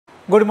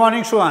Good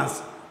morning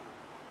students.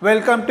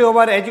 Welcome to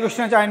our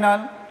educational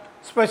channel,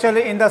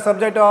 especially in the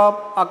subject of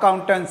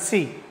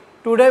accountancy.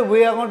 Today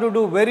we are going to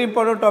do very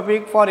important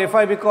topic for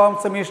FI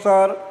BCom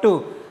semester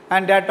 2,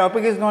 and that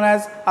topic is known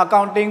as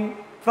accounting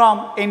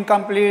from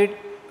incomplete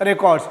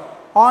records.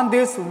 On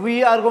this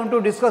we are going to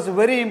discuss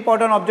very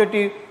important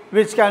objective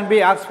which can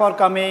be asked for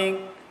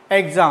coming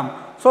exam.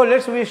 So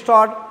we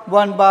start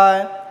one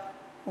by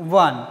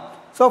one.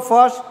 So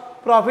first,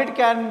 profit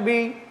can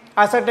be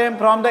ascertained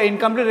from the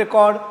incomplete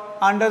record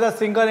under the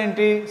single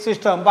entry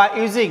system by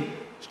using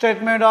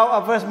statement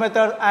of affairs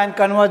method and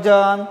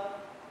conversion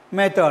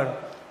method.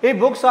 If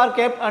books are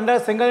kept under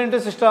single entry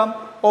system,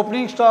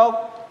 opening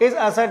stock is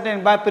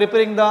ascertained by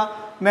preparing the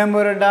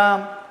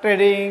memorandum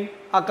trading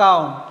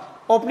account.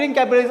 Opening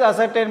capital is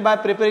ascertained by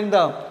preparing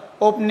the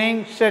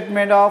opening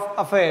statement of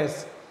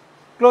affairs.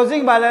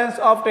 Closing balance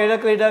of trader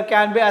creditor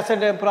can be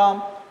ascertained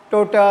from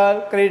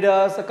total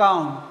creditors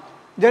account.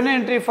 Journal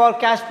entry for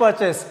cash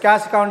purchase,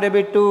 cash account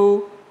debit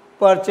to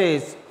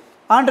purchase.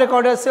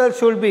 Unrecorded sales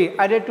should be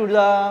added to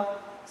the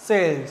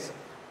sales.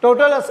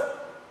 Total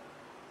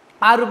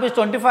are rupees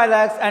 25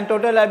 lakhs and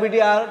total liability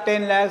are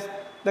 10 lakhs.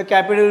 The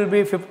capital will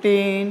be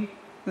 15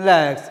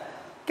 lakhs.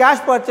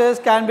 Cash purchase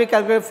can be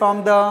calculated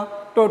from the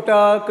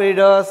total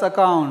creditors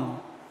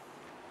account.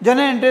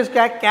 Journal entries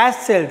cash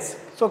sales.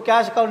 So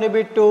cash account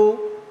debit to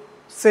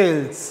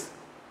sales.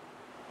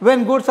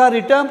 When goods are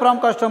returned from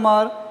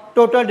customer,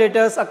 total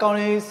debtors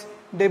account is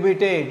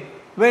debited.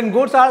 When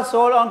goods are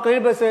sold on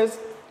credit basis,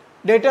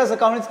 debtors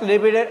account is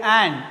debited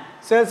and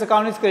sales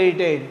account is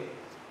credited.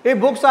 If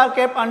books are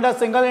kept under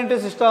single entry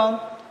system,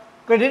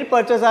 credit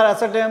purchase are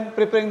ascertained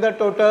preparing the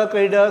total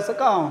creditors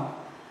account.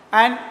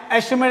 And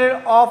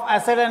estimate of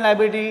asset and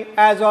liability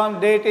as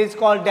on date is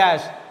called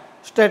dash,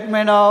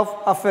 statement of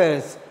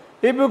affairs.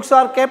 If books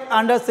are kept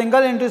under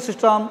single entry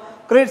system,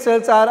 credit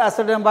sales are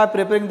ascertained by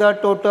preparing the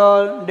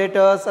total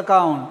debtors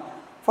account.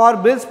 For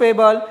bills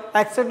payable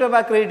accepted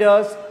by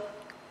creditors,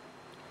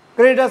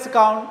 creditors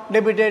account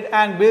debited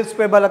and bills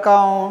payable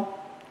account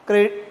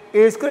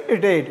is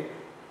credited.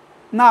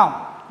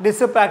 Now,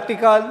 this is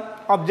practical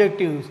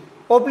objectives.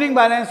 Opening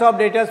balance of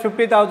debtors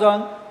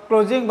 50,000,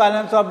 closing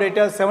balance of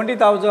debtors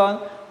 70,000,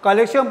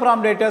 collection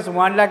from debtors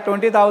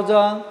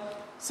 1,20,000,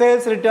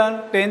 sales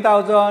return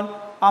 10,000,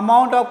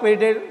 amount of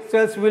credited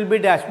sales will be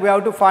dashed. We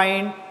have to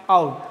find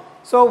out.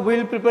 So, we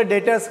will prepare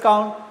debtors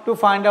count to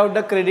find out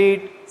the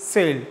credit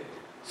sale.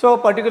 So,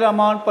 particular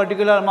amount for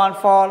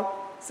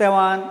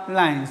 7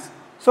 lines.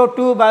 So,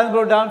 2 balance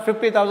brought down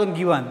 50,000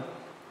 given.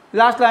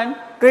 Last line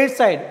credit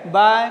side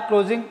by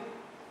closing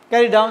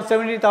carry down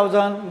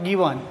 70,000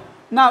 given.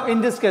 Now,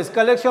 in this case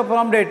collection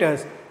from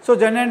debtors. So,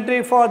 journal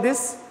entry for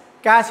this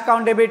cash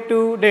account debit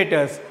to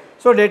debtors.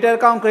 So, debtor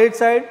account credit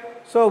side.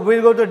 So, we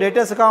will go to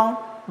debtors account.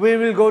 We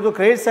will go to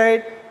credit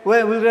side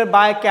where we will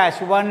buy cash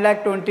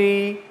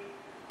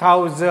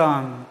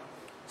 1,20,000.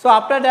 So,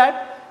 after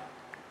that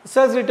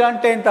sales return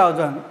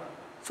 10,000.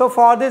 So,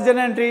 for this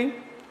journal entry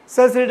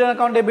sales return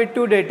account debit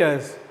to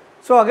debtors.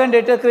 So, again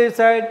debtor credit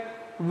side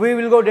we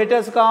will go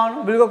debtors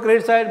account, we will go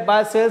credit side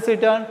by sales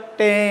return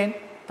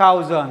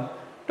 10,000.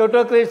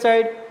 Total credit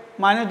side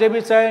minus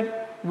debit side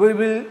we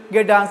will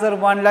get the answer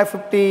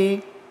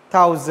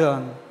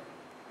 1,50,000.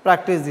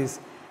 Practice this.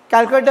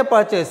 Calculate the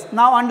purchase.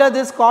 Now, under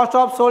this cost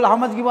of sold how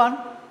much given?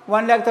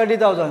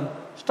 1,30,000.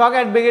 Stock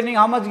at beginning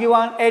how much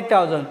given?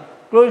 8,000.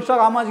 Closing stock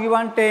how much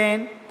given?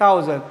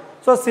 10,000.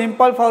 So,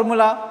 simple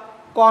formula,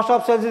 cost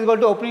of sales is equal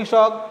to opening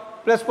stock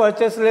plus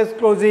purchase less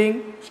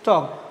closing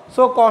stock.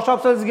 So, cost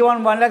of sales is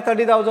given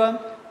 1,30,000,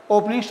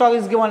 opening stock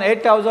is given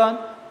 8,000,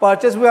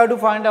 purchase we have to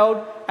find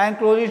out and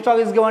closing stock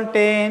is given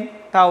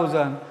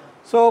 10,000.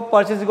 So,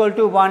 purchase is equal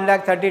to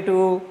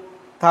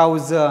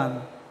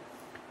 1,32,000.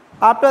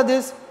 After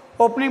this,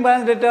 opening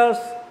balance debtors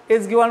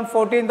is given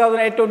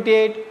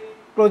 14,828,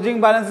 closing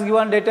balance is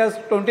given debtors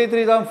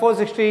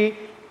 23,460,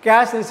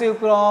 cash received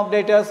from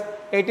debtors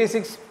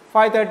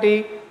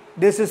 86,530.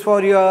 This is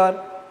for your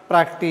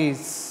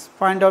practice.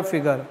 Find out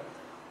figure.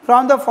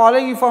 From the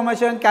following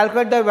information,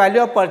 calculate the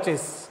value of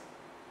purchase.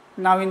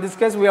 Now, in this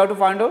case, we have to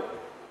find out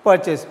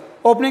purchase.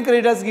 Opening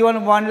creditors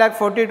given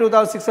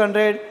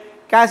 1,42,600,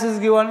 cash is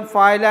given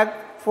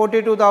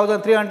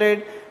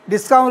 5,42,300,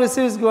 discount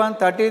received is given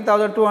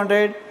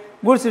 13,200,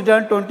 goods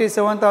returned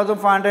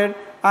 27,500,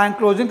 and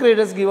closing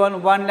creditors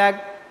given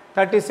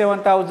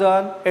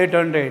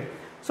 1,37,800.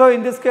 So,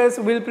 in this case,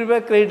 we will prepare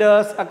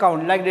creditors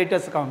account like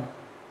debtors account.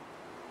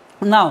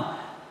 Now,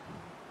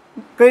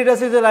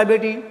 creditors is a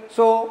liability.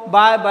 So,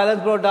 by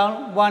balance brought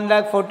down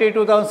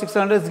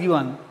 1,42,600 is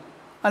given.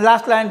 And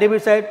last line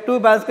debit side 2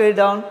 balance credit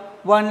down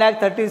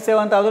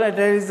 1,37,800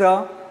 is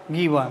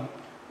given.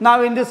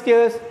 Now, in this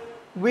case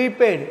we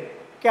paid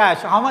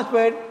cash. How much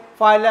paid?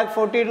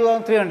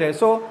 5,42,300.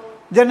 So,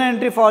 journal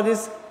entry for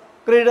this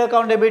creditor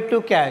account debit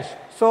to cash.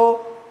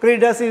 So,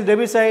 creditors is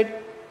debit side.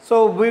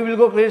 So, we will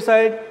go credit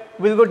side.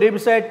 We will go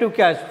debit side to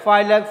cash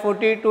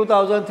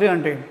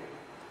 5,42,300.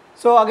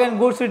 So, again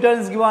goods return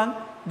is given.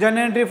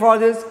 Journal entry for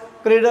this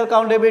creditor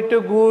account debit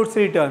to goods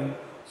return.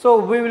 So,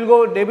 we will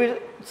go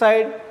debit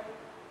side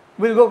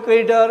will go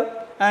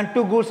creditor and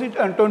to goods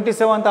and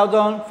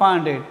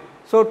 27,500.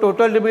 So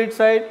total debit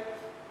side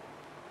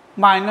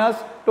minus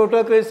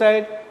total credit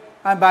side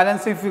and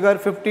balancing figure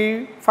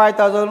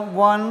 55,000,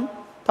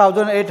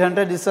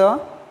 1,800 is the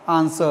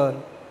answer.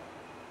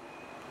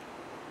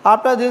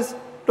 After this,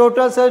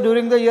 total sales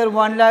during the year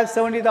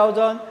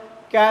 1,70,000,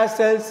 cash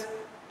sales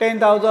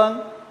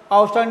 10,000,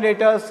 outstanding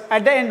debtors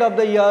at the end of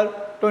the year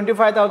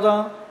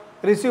 25,000,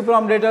 received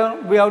from debtor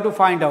we have to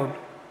find out.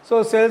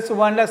 So sales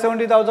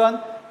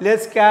 1,70,000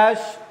 less cash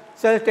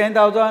sales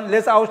 10,000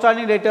 less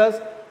outstanding debtors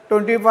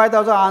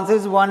 25,000, answer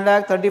is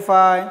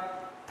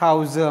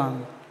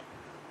 1,35,000.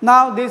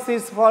 Now this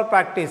is for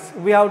practice.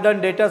 We have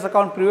done debtors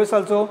account previous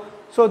also.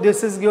 So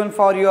this is given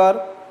for your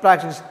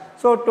practice.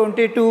 So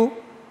 22,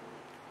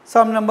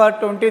 sum number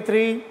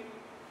 23,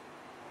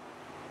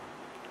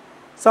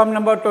 sum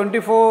number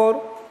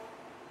 24,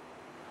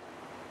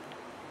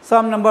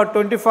 sum number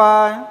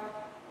 25,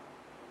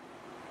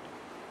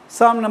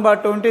 sum number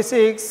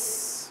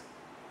 26,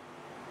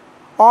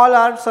 all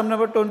are sum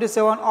number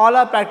 27, all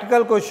are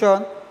practical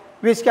question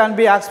which can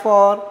be asked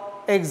for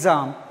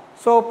exam.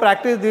 So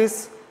practice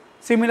this.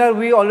 Similar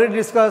we already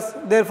discussed,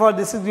 therefore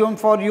this is given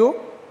for you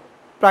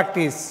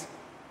practice.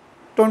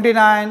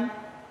 29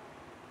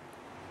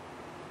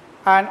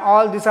 and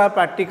all these are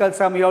practical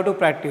sum you have to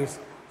practice.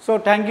 So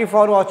thank you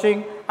for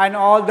watching and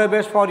all the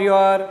best for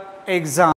your exam.